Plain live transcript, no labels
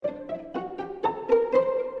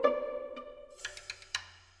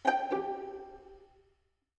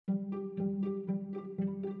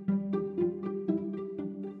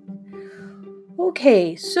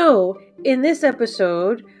Okay, so in this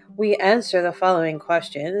episode, we answer the following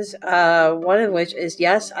questions. One of which is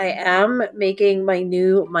yes, I am making my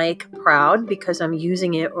new mic proud because I'm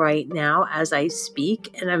using it right now as I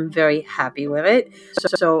speak, and I'm very happy with it.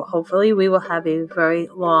 So hopefully, we will have a very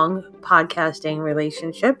long podcasting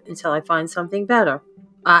relationship until I find something better.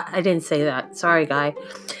 I didn't say that. Sorry, guy.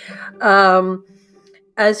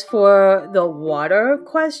 As for the water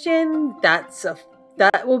question, that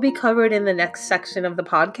will be covered in the next section of the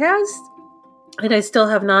podcast. And I still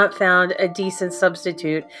have not found a decent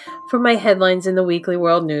substitute for my headlines in the Weekly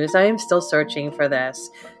World News. I am still searching for this.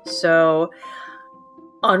 So,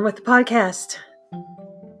 on with the podcast.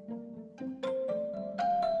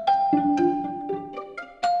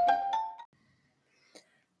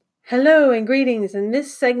 Hello and greetings. And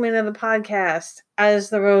this segment of the podcast, As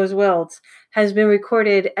the Rose Wilts, has been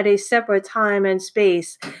recorded at a separate time and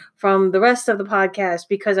space from the rest of the podcast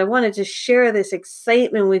because I wanted to share this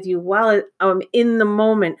excitement with you while I'm in the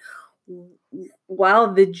moment,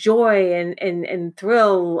 while the joy and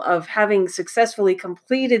thrill of having successfully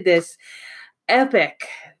completed this epic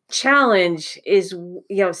challenge is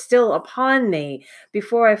still upon me.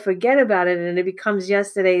 Before I forget about it and it becomes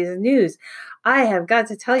yesterday's news, I have got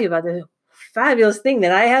to tell you about the fabulous thing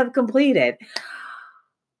that I have completed.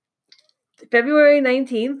 February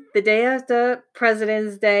 19th, the day after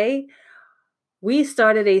President's Day, we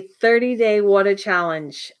started a 30-day water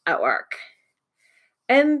challenge at work.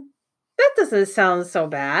 And that doesn't sound so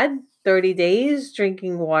bad. 30 days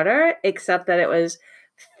drinking water, except that it was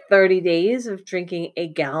 30 days of drinking a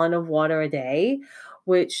gallon of water a day,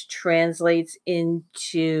 which translates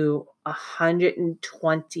into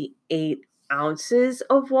 128 ounces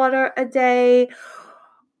of water a day,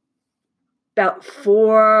 about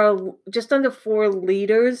just under 4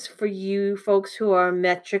 liters for you folks who are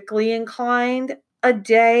metrically inclined a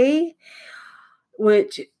day,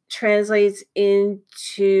 which translates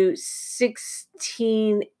into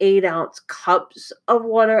 16 8-ounce cups of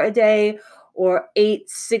water a day, or 8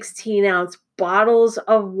 16-ounce bottles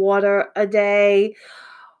of water a day,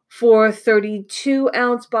 4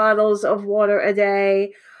 32-ounce bottles of water a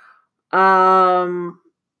day, about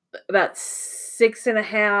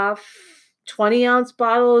 6.5 20-ounce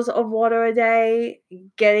bottles of water a day.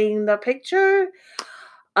 Getting the picture?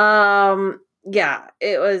 Yeah,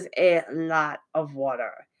 it was a lot of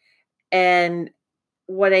water. And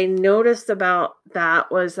what I noticed about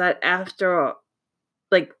that was that after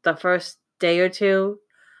like the first day or two,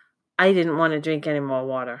 I didn't want to drink any more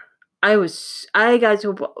water. I got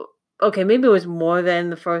to, okay, maybe it was more than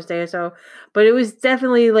the first day or so, but it was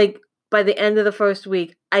definitely like by the end of the first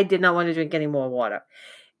week, I did not want to drink any more water.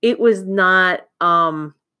 It was not, I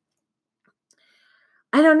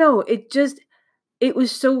don't know. It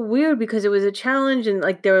was so weird because it was a challenge, and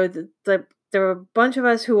like there were a bunch of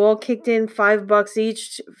us who all kicked in $5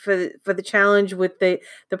 each for the challenge, with the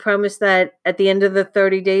premise that at the end of the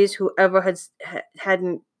 30 days, whoever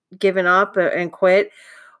hadn't given up and quit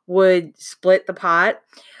would split the pot.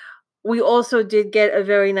 We also did get a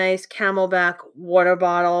very nice Camelback water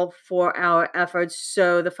bottle for our efforts,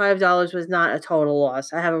 so the $5 was not a total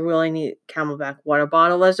loss. I have a really neat Camelback water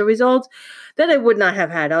bottle as a result that I would not have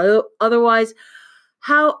had otherwise.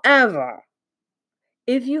 However,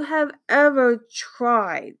 if you have ever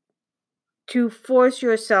tried to force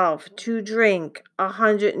yourself to drink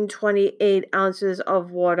 128 ounces of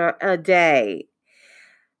water a day,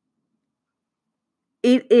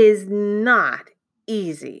 it is not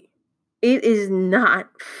easy. It is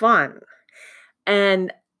not fun.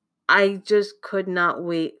 And I just could not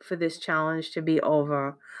wait for this challenge to be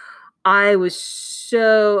over. I would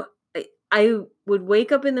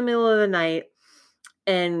wake up in the middle of the night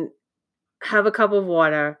and have a cup of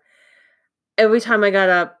water. Every time I got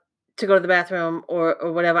up to go to the bathroom or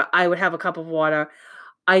whatever, I would have a cup of water.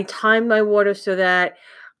 I timed my water so that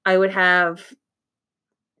I would have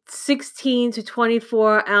 16 to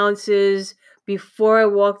 24 ounces before I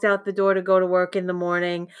walked out the door to go to work in the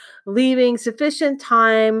morning, leaving sufficient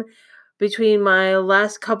time between my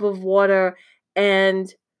last cup of water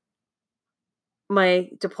and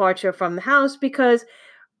my departure from the house, because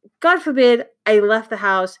God forbid I left the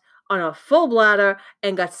house on a full bladder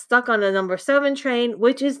and got stuck on the number 7 train,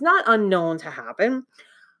 which is not unknown to happen.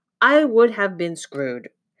 I would have been screwed.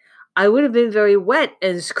 I would have been very wet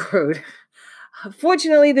and screwed.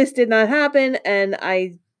 Fortunately, this did not happen, and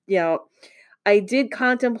I did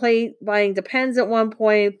contemplate buying Depends at one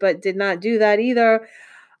point, but did not do that either.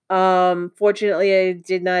 Fortunately, I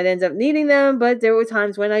did not end up needing them, but there were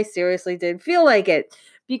times when I seriously did feel like it,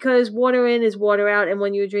 because water in is water out, and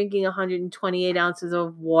when you're drinking 128 ounces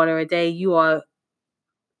of water a day, you are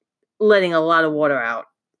letting a lot of water out.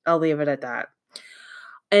 I'll leave it at that.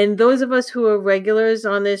 And those of us who are regulars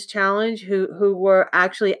on this challenge, who were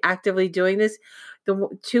actually actively doing this, the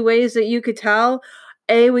two ways that you could tell: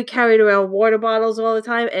 A, we carried around water bottles all the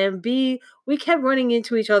time, and B, we kept running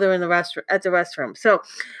into each other in the restroom.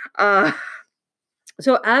 Uh,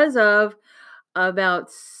 so as of about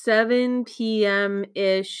 7 p.m.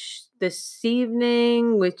 ish this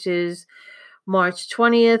evening, which is March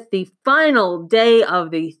 20th, the final day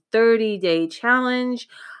of the 30-day challenge,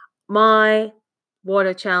 my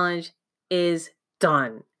water challenge is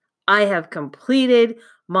done. I have completed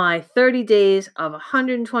my 30 days of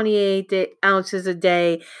 128 ounces a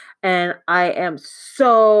day, and I am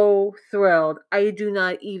so thrilled. I do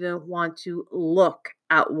not even want to look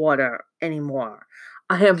at water anymore.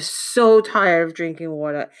 I am so tired of drinking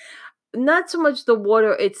water. Not so much the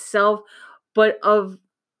water itself, but of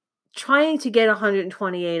trying to get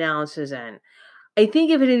 128 ounces in. I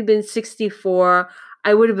think if it had been 64,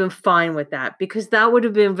 I would have been fine with that because that would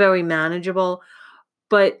have been very manageable.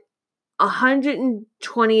 But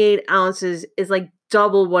 128 ounces is like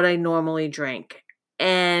double what I normally drink.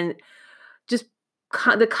 And just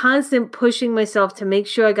the constant pushing myself to make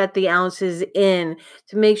sure I got the ounces in,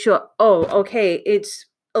 to make sure, oh, okay, it's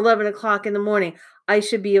 11 o'clock in the morning. I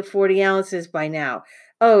should be at 40 ounces by now.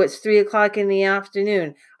 Oh, it's 3 o'clock in the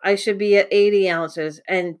afternoon. I should be at 80 ounces.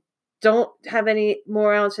 And don't have any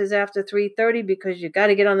more ounces after 3:30 because you got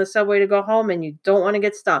to get on the subway to go home and you don't want to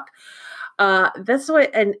get stuck. That's what,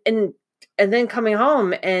 and then coming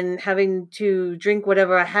home and having to drink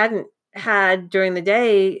whatever I hadn't had during the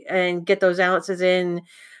day and get those ounces in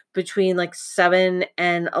between like 7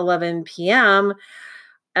 and 11 p.m.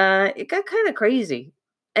 It got kind of crazy.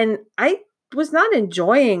 And I was not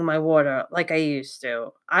enjoying my water like I used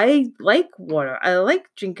to. I like water. I like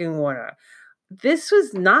drinking water. This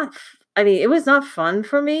was not, I mean, it was not fun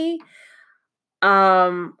for me.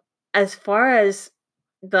 As far as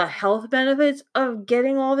the health benefits of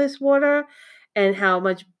getting all this water and how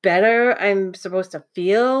much better I'm supposed to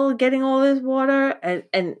feel getting all this water,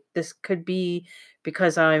 and this could be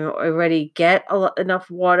because I'm already get enough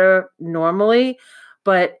water normally,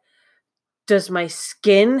 but does my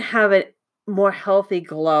skin have a more healthy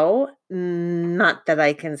glow? Not that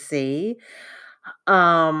I can see.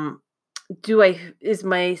 Um, do I is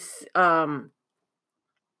my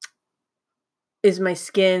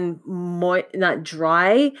skin more not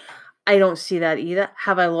dry? I don't see that either.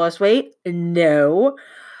 Have I lost weight? No.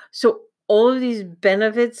 So all of these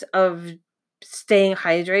benefits of staying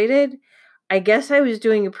hydrated, I guess I was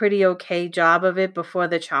doing a pretty okay job of it before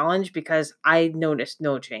the challenge because I noticed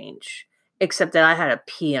no change, except that I had to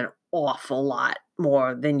pee an awful lot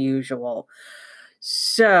more than usual.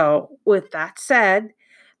 So, with that said,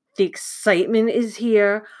 the excitement is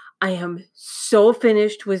here. I am so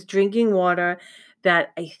finished with drinking water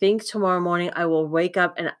that I think tomorrow morning I will wake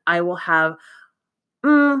up and I will have,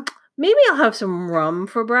 maybe I'll have some rum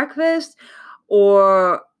for breakfast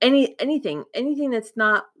or anything that's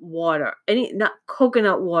not water, not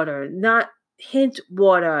coconut water, not hint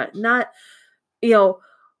water, not, you know,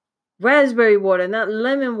 raspberry water, not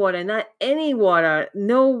lemon water, not any water,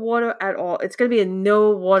 no water at all. It's going to be a no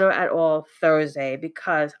water at all Thursday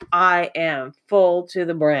because I am full to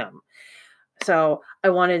the brim. So I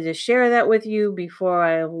wanted to share that with you before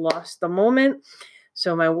I lost the moment.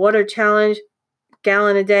 So my water challenge,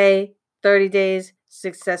 gallon a day, 30 days,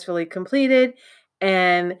 successfully completed.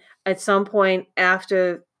 And at some point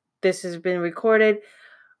after this has been recorded,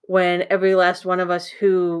 when every last one of us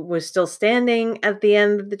who was still standing at the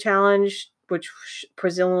end of the challenge, which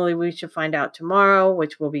presumably we should find out tomorrow,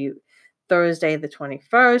 which will be Thursday the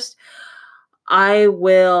 21st, I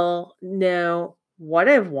will know what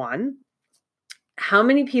I've won, how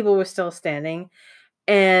many people were still standing,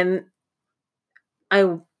 and I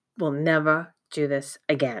will never do this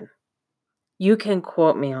again. You can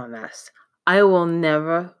quote me on this. I will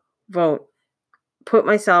never put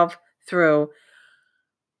myself through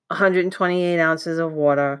 128 ounces of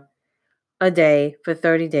water a day for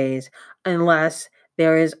 30 days unless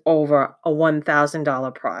there is over a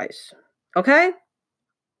 $1,000 prize. Okay?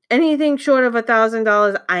 Anything short of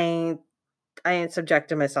 $1,000, I ain't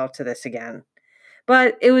subjecting myself to this again.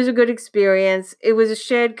 But it was a good experience. It was a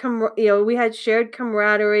shared, we had shared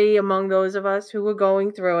camaraderie among those of us who were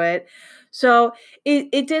going through it. So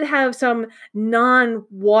it did have some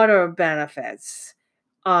non-water benefits.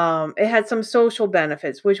 It had some social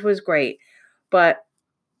benefits, which was great, but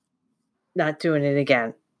not doing it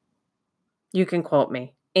again. You can quote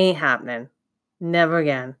me. Ain't happening. Never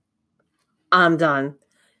again. I'm done.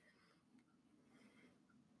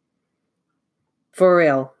 For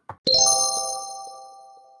real.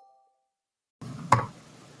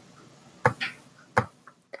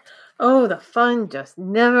 Oh, the fun just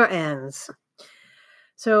never ends.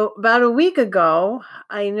 So, about a week ago,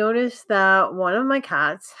 I noticed that one of my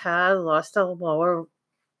cats had lost a lower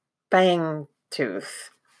fang tooth.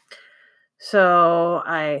 So,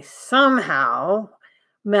 I somehow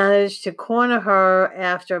managed to corner her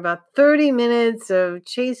after about 30 minutes of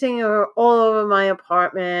chasing her all over my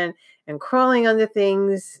apartment and crawling under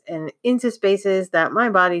things and into spaces that my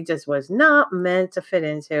body just was not meant to fit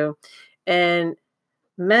into. And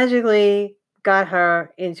magically got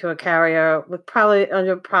her into a carrier with probably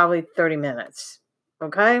 30 minutes.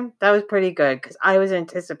 Okay? That was pretty good because I was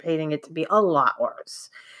anticipating it to be a lot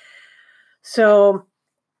worse. So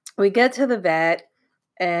we get to the vet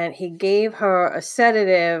and he gave her a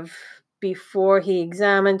sedative before he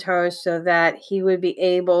examined her so that he would be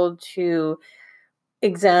able to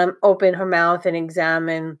open her mouth and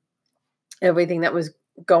examine everything that was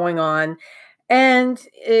going on. And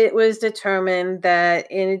it was determined that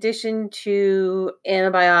in addition to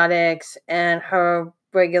antibiotics and her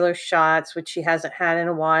regular shots, which she hasn't had in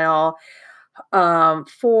a while,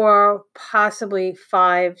 4, possibly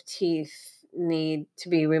 5 teeth need to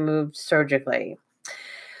be removed surgically.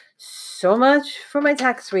 So much for my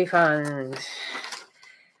tax refund.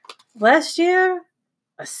 Last year,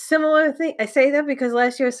 a similar thing. I say that because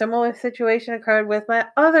last year a similar situation occurred with my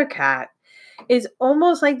other cat. It's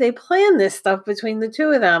almost like they planned this stuff between the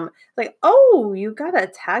two of them. Like, oh, you got a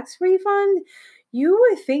tax refund? You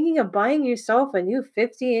were thinking of buying yourself a new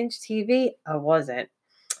 50-inch TV? I wasn't.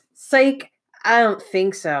 Psych, I don't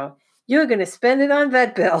think so. You're going to spend it on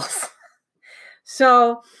vet bills.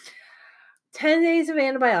 So 10 days of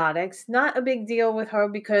antibiotics, not a big deal with her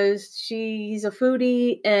because she's a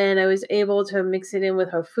foodie and I was able to mix it in with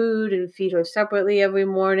her food and feed her separately every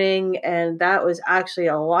morning. And that was actually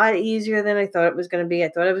a lot easier than I thought it was going to be. I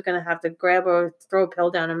thought I was going to have to grab her, throw a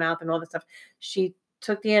pill down her mouth and all that stuff. She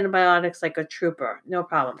took the antibiotics like a trooper, no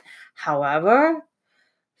problem. However,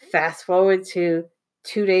 fast forward to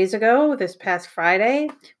 2 days ago, this past Friday,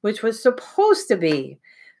 which was supposed to be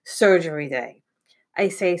surgery day. I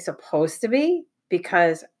say supposed to be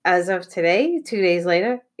because as of today, 2 days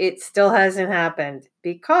later, it still hasn't happened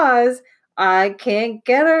because I can't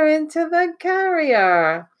get her into the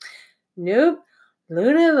carrier. Nope.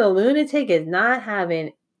 Luna the lunatic is not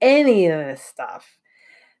having any of this stuff.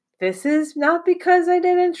 This is not because I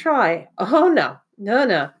didn't try. Oh, no.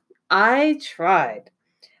 No. I tried.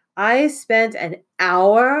 I spent an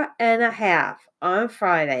hour and a half on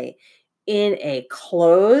Friday in a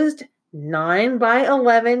closed 9 by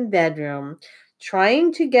 11 bedroom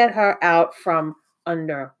trying to get her out from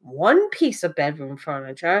under one piece of bedroom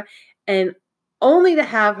furniture and only to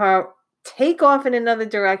have her take off in another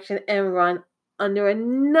direction and run under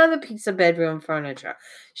another piece of bedroom furniture.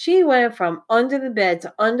 She went from under the bed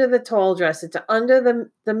to under the tall dresser to under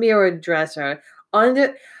the mirror dresser,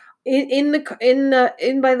 under in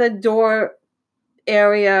by the door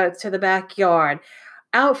area to the backyard,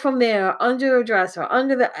 out from there, under a dresser,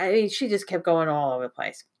 she just kept going all over the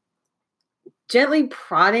place. Gently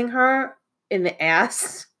prodding her in the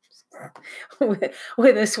ass with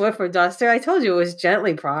a Swiffer duster. I told you it was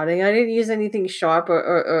gently prodding. I didn't use anything sharp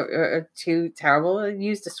or too terrible. I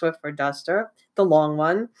used a Swiffer duster, the long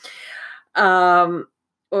one.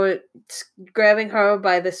 Or grabbing her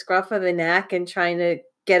by the scruff of the neck and trying to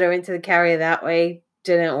get her into the carrier that way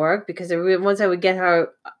didn't work because once I would get her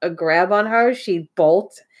a grab on her, she'd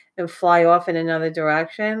bolt and fly off in another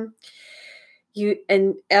direction.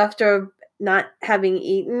 And after not having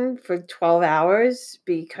eaten for 12 hours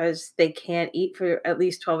because they can't eat for at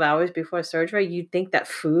least 12 hours before surgery, you'd think that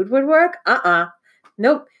food would work.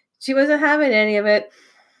 Nope. She wasn't having any of it.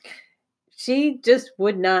 She just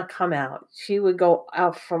would not come out. She would go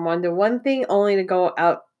out from under one thing only to go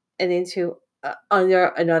out and into under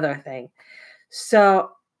another thing.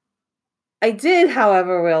 So I did,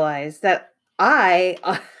 however, realize that I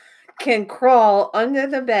can crawl under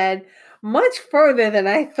the bed much further than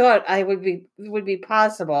I thought would be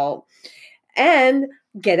possible and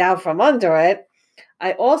get out from under it.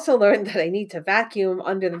 I also learned that I need to vacuum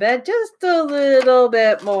under the bed just a little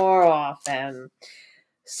bit more often.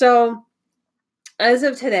 So as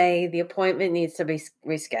of today, the appointment needs to be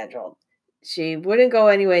rescheduled. She wouldn't go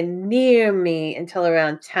anywhere near me until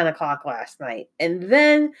around 10 o'clock last night. And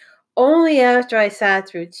then only after I sat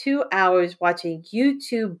through 2 hours watching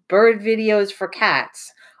YouTube bird videos for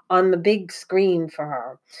cats on the big screen for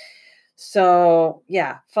her. So,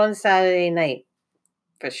 yeah, fun Saturday night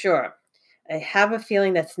for sure. I have a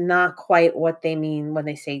feeling that's not quite what they mean when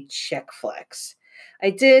they say chick flicks. I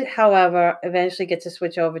did, however, eventually get to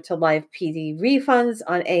switch over to live PD refunds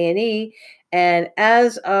on A&E, and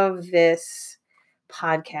as of this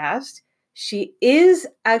podcast. She is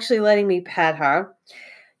actually letting me pet her.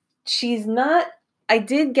 She's not, I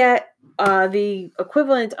did get the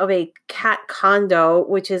equivalent of a cat condo,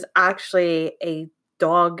 which is actually a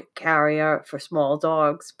dog carrier for small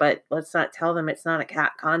dogs, but let's not tell them it's not a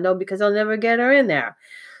cat condo because I'll never get her in there.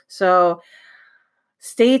 So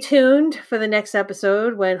stay tuned for the next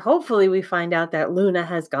episode when hopefully we find out that Luna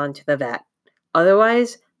has gone to the vet.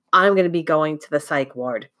 Otherwise, I'm going to be going to the psych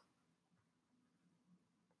ward.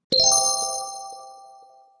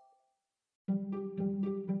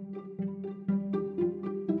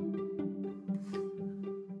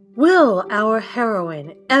 Will our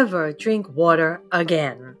heroine ever drink water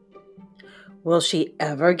again? Will she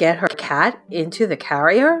ever get her cat into the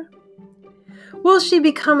carrier? Will she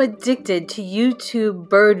become addicted to YouTube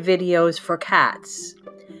bird videos for cats?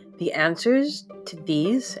 The answers to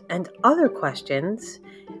these and other questions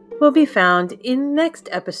will be found in next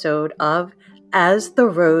episode of As the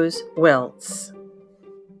Rose Wilts.